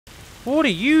What are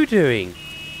you doing?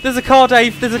 There's a car,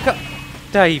 Dave. There's a car.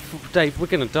 Dave, we're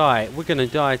gonna die. We're gonna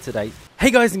die today.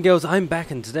 Hey guys and girls, I'm back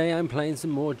and today I'm playing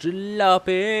some more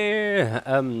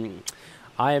Jalopy.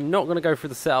 I am not going to go through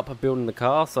the setup of building the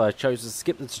car, so I chose to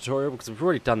skip the tutorial because we've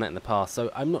already done that in the past.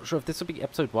 So I'm not sure if this will be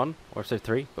episode 1 or episode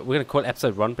 3, but we're going to call it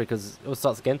episode 1 because it all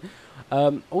starts again.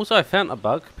 Also, I found a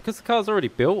bug. Because the car's already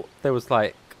built, there was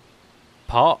like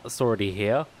parts already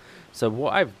here. So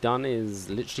what I've done is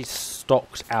literally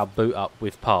stocked our boot up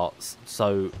with parts.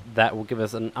 So that will give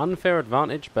us an unfair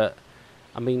advantage, but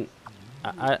I mean,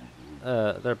 they're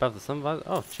above the sun visor.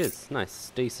 Oh, cheers.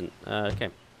 Nice. Decent. Okay.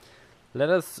 Let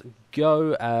us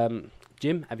go.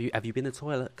 Jim, have you been to the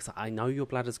toilet? Because I know your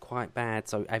bladder's quite bad.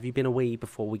 So have you been a wee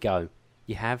before we go?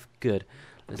 You have? Good.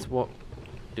 Let's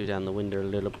do down the window a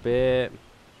little bit.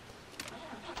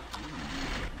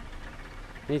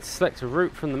 Need to select a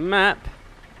route from the map.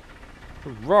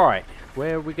 Right.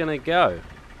 Where are we going to go?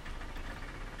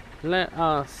 Let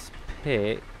us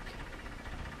pick...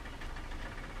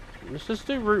 Let's just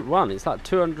do route 1. It's like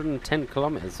 210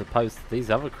 kilometers as opposed to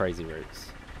these other crazy routes.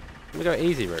 I'm going to go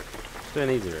easy route. Let's do an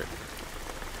easy route.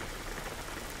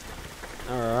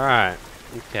 Alright.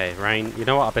 Okay, rain. You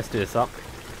know what? I best do this up.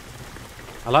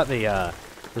 I like the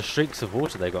streaks of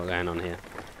water they got going on here.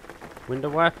 Window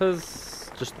wipers.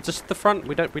 Just the front.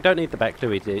 We don't need the back, do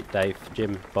we, Dave,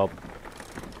 Jim, Bob?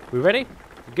 We ready?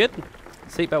 Good?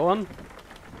 Seatbelt on?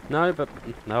 No, but...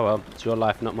 Oh well. It's your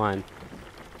life, not mine.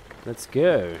 Let's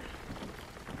go.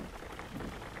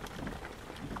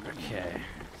 Okay.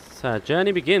 So,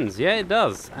 journey begins. Yeah, it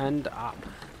does. And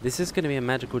this is going to be a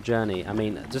magical journey. I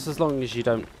mean, just as long as you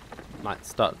don't like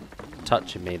start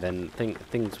touching me, then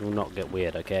things will not get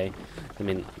weird, okay? I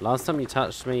mean, last time you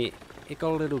touched me, it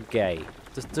got a little gay.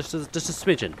 Just a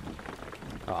smidgen.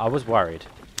 I was worried.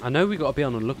 I know we got to be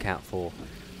on the lookout for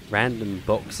random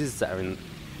boxes that are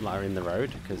in the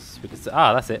road, because we can see...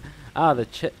 Ah, that's it. Ah, the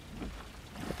chip...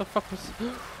 What the fuck was...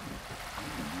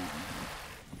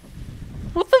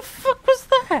 What the fuck was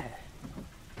that?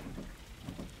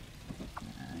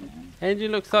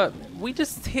 Engine looks like we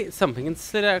just hit something and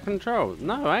slid out of control.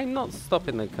 No, I'm not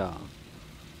stopping the car.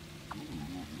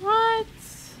 What?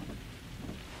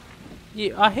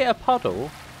 Yeah, I hit a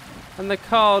puddle and the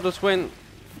car just went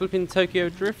flipping Tokyo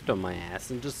Drift on my ass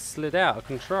and just slid out of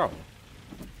control.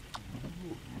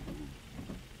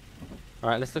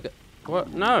 Alright, let's look at...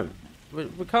 What? No! We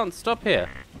can't stop here.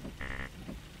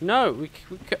 No, we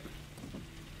can't...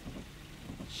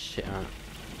 Shit, alright.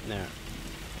 No.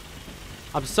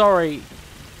 I'm sorry.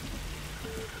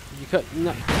 You could...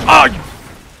 No. Oh!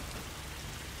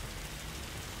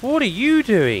 What are you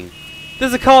doing?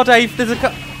 There's a car, Dave! There's a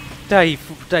car...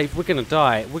 Dave, we're gonna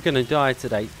die. We're gonna die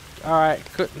today. Alright,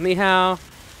 ni hao.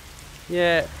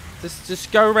 Yeah,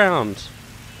 just go around.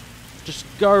 Just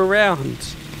go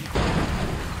around.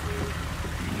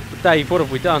 Dave, what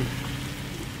have we done?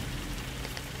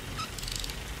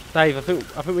 Dave, I think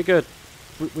we're good.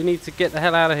 We need to get the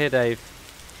hell out of here, Dave.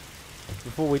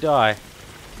 Before we die.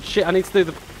 Shit, I need to do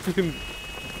the freaking...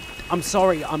 I'm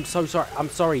sorry, I'm so sorry. I'm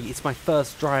sorry, it's my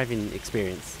first driving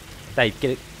experience. Dave,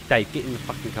 get it. Dave, get in the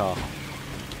fucking car.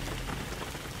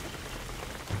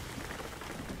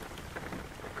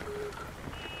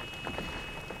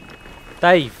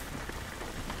 Dave.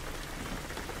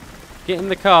 Get in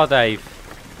the car, Dave.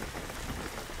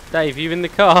 Dave, you in the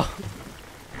car?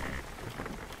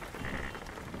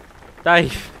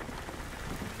 Dave.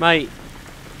 Mate.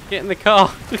 Get in the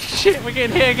car. Shit, we're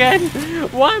getting hit again.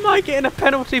 Why am I getting a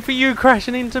penalty for you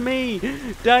crashing into me?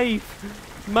 Dave.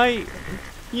 Mate.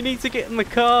 You need to get in the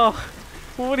car.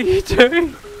 What are you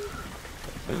doing?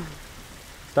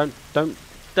 Don't.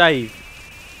 Dave.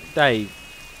 Dave.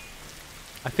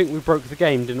 I think we broke the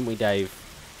game, didn't we, Dave?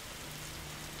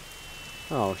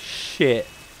 Oh, shit.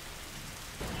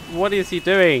 What is he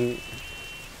doing?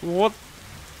 What?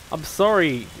 I'm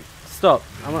sorry. Stop.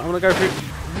 I'm gonna go through...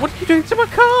 What are you doing to my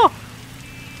car?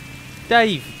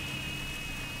 Dave.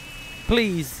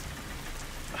 Please.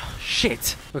 Oh,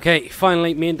 shit. Okay,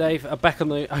 finally, me and Dave are back on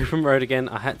the open road again.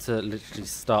 I had to literally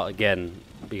start again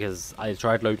because I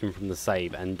tried loading from the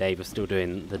save and Dave was still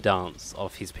doing the dance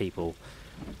of his people.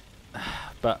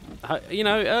 But you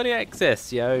know, early access,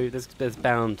 there's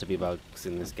bound to be bugs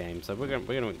in this game, so we're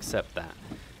gonna accept that.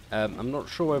 I'm not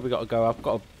sure where we got to go. I've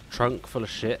got a trunk full of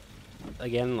shit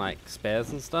again, like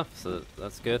spares and stuff, so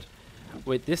that's good.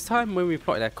 This time when we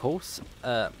plotted our course,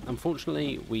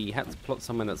 unfortunately we had to plot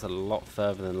somewhere that's a lot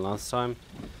further than last time.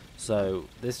 So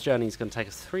this journey is going to take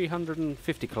us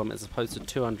 350 kilometers as opposed to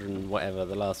 200 and whatever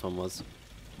the last one was.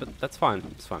 But that's fine.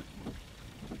 It's fine.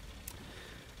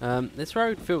 This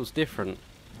road feels different.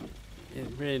 It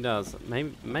really does.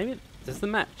 Maybe does the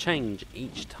map change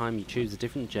each time you choose a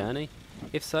different journey?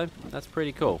 If so, that's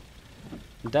pretty cool.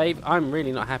 Dave, I'm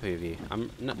really not happy with you.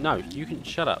 No, you can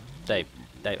shut up, Dave.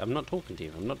 Dave, I'm not talking to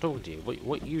you. I'm not talking to you.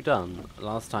 What you done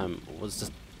last time was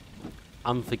just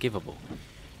unforgivable.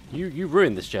 You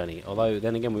ruined this journey. Although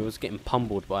then again, we was getting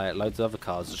pummeled by loads of other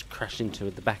cars just crashed into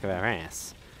the back of our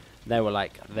ass. They were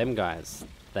like, them guys,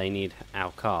 they need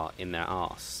our car in their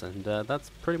arse, and that's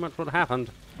pretty much what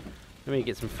happened. Let me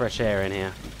get some fresh air in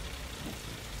here.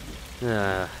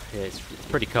 Yeah, it's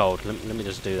pretty cold. Let me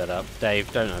just do that up.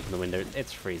 Dave, don't open the window.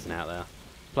 It's freezing out there.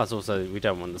 Plus, also, we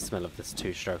don't want the smell of this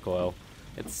two-stroke oil.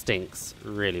 It stinks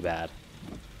really bad.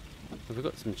 Have we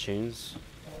got some tunes?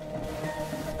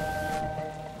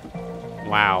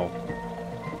 Wow.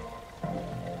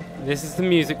 This is the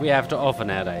music we have to offer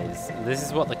nowadays. This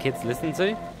is what the kids listen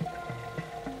to?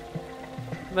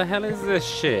 What the hell is this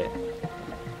shit?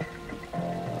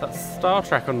 That's Star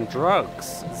Trek on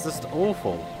drugs. It's just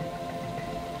awful.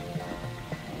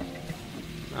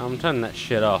 I'm turning that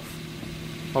shit off.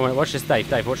 Oh wait, watch this, Dave.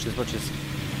 Dave, watch this, watch this.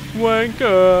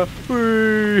 Wanker!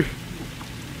 Whee!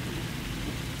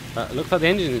 Looks like the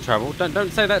engine's in trouble.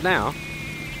 Don't say that now.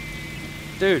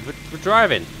 Dude, we're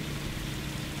driving.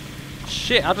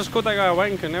 Shit, I just called that guy a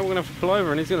wanker. Now we're gonna have to pull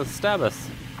over and he's gonna stab us.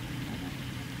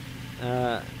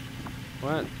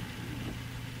 What?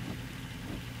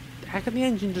 How can the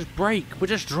engine just brake? We're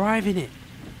just driving it.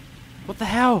 What the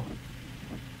hell?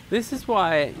 This is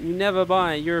why you never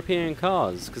buy European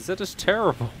cars, because they're just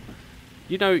terrible.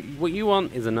 You know, what you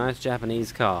want is a nice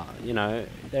Japanese car. You know,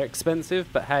 they're expensive,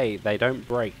 but hey, they don't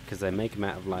break because they make them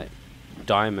out of, like,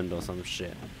 diamond or some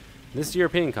shit. This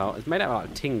European car is made out of,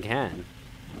 like, tin can.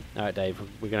 Alright, Dave,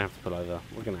 we're going to have to pull over.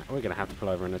 We're gonna have to pull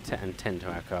over and tend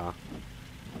to our car.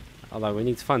 Although we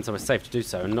need to find somewhere safe to do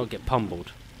so and not get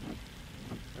pummeled.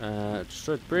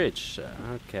 Destroyed bridge.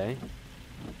 Okay.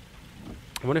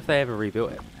 I wonder if they ever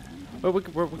rebuilt it. Well, we're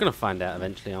going to find out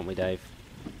eventually, aren't we, Dave?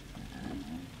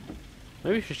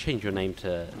 Maybe we should change your name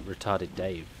to Retarded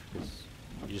Dave, because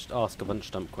you just ask a bunch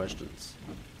of dumb questions.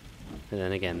 And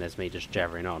then again, there's me just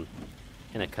jabbering on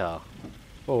in a car.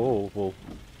 Whoa.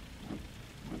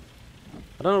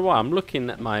 I don't know why, I'm looking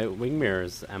at my wing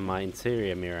mirrors and my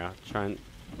interior mirror, trying...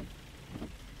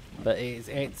 But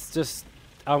it's just...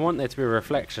 I want there to be a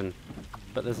reflection,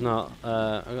 but there's not.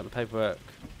 I've got the paperwork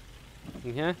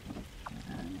in here.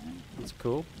 That's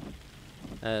cool.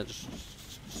 Okay,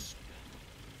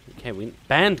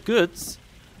 banned goods.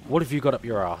 What have you got up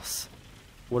your ass?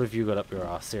 What have you got up your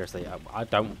ass? Seriously,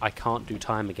 I can't do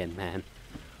time again, man.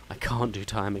 I can't do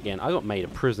time again. I got made a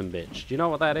prison bitch. Do you know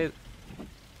what that is?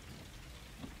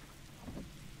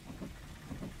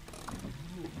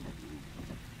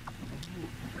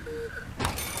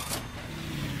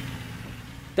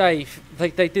 Dave,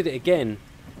 they did it again.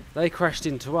 They crashed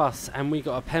into us and we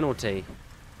got a penalty.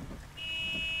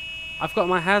 I've got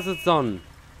my hazards on.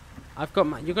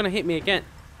 You're gonna hit me again.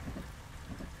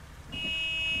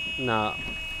 No.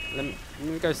 Let me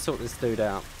go sort this dude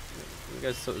out.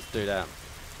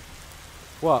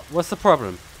 What? What's the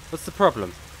problem? What's the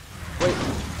problem? Wait.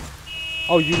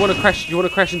 Oh, you wanna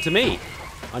crash into me?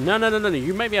 Oh, no.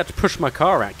 You made me have to push my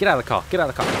car out. Get out of the car. Get out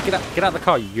of the car. Get out of the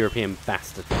car, you European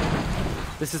bastard.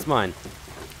 This is mine.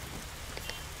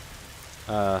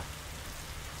 Oh,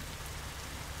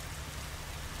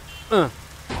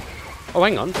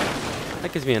 hang on.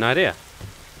 That gives me an idea.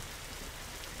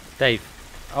 Dave,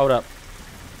 hold up.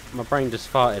 My brain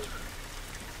just farted.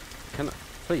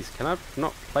 Please, can I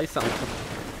not place that on top?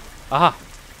 Aha!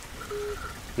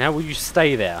 Now will you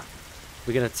stay there?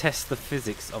 We're going to test the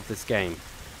physics of this game.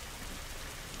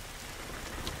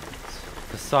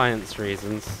 For science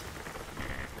reasons.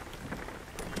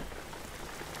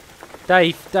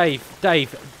 Dave,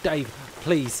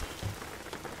 please.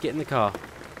 Get in the car.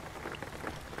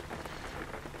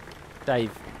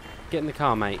 Dave, get in the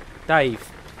car, mate. Dave,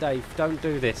 don't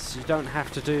do this. You don't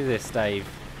have to do this, Dave.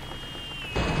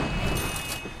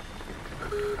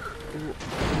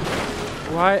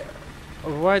 Why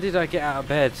did I get out of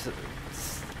bed?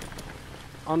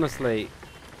 Honestly,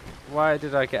 why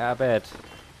did I get out of bed?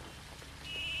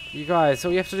 You guys,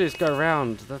 all you have to do is go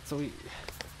around. That's all you...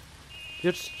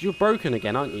 You're broken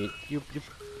again, aren't you?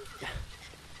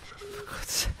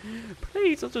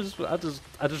 Please, I just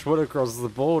want to cross the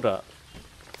border.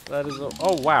 That is all.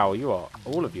 Oh wow,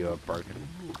 all of you are broken.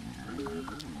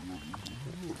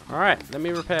 All right, let me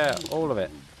repair all of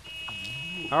it.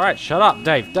 All right, shut up,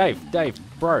 Dave,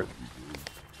 bro.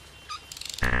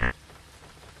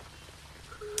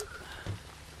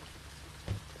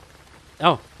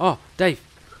 Oh, Dave.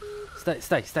 Stay.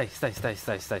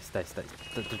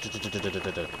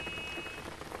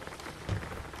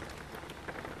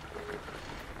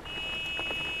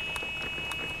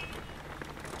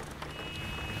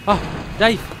 Oh,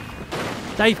 Dave!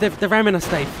 Dave, they're ramming us,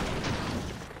 Dave.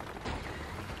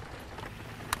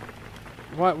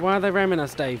 Why are they ramming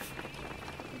us, Dave?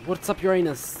 What's up your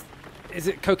anus? Is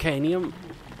it cocainium?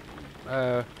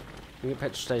 We get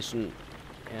petrol station.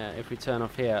 Yeah, if we turn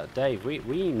off here. Dave,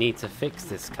 we need to fix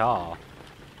this car.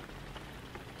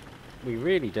 We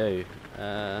really do.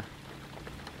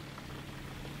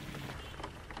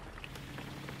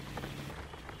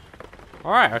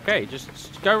 Alright, okay,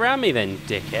 just go around me then,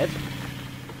 dickhead.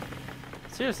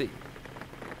 Seriously.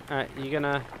 Alright, you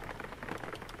gonna...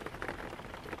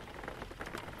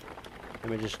 Let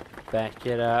me just back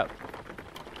it up.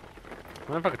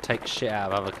 I wonder if I could take shit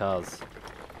out of other cars.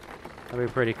 That'd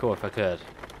be pretty cool if I could.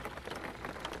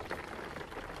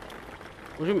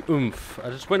 What do you mean, oomph?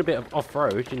 I just went a bit of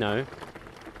off-road, you know.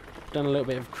 Done a little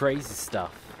bit of crazy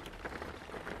stuff.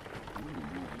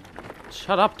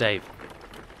 Shut up, Dave.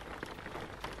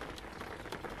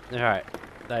 Alright,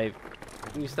 Dave.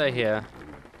 You stay here.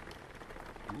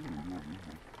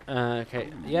 Okay.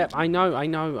 Yep, I know.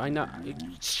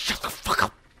 Shut the fuck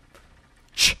up!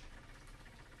 Shh!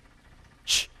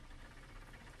 Shh!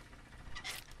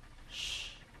 Shh!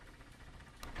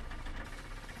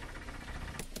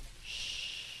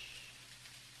 Shh!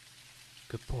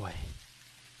 Good boy.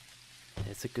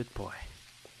 There's a good boy.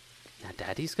 Now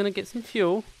Daddy's gonna get some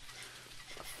fuel.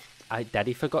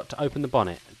 Daddy forgot to open the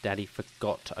bonnet. Daddy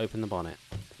forgot to open the bonnet.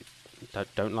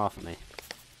 Don't laugh at me.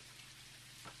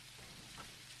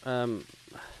 How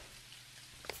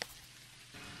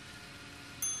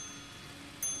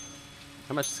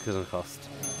much is this gonna cost?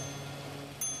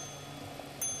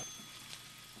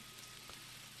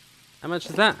 How much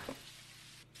is that?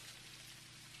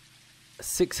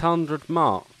 600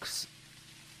 marks.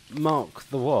 Mark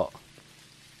the what?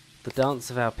 The dance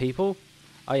of our people?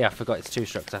 Oh yeah, I forgot it's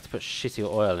two-strokes. I have to put shitty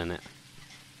oil in it.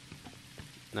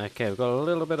 Okay, we've got a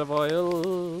little bit of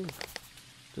oil.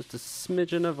 Just a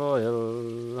smidgen of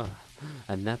oil.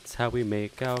 And that's how we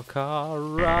make our car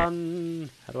run.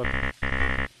 How do I...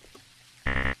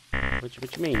 What do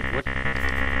you mean?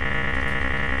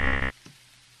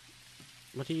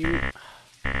 What do you...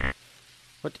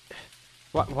 What...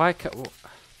 Why...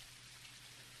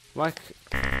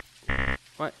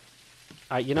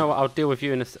 You know what? I'll deal with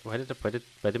you in a... Where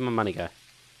did my money go?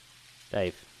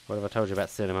 Dave, what have I told you about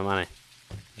stealing my money?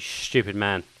 You stupid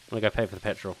man. I'm gonna go pay for the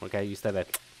petrol. Okay, you stay there.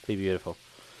 Be beautiful.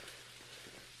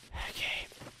 Okay.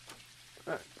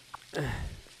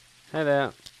 Hey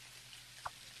there.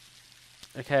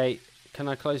 Okay, can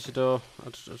I close your door? I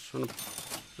just want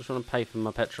to pay for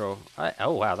my petrol.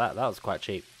 Oh wow, that was quite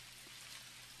cheap.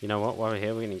 You know what? While we're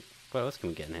here, what else can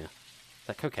we get in here? Is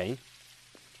that cocaine?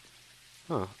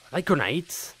 Oh, are they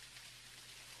grenades?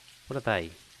 What are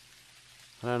they?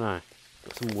 I don't know.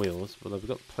 Got some wheels. Well, we've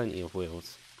got plenty of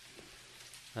wheels.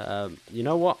 You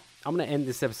know what? I'm going to end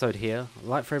this episode here.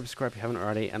 Like, favorite, subscribe if you haven't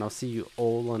already, and I'll see you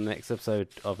all on the next episode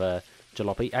of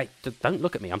Jalopy. Hey, don't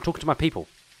look at me. I'm talking to my people.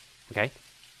 Okay?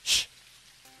 Shh.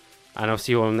 And I'll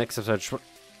see you all on the next episode.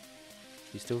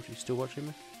 You still watching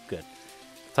me? Good.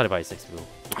 Tell you about your 6 people.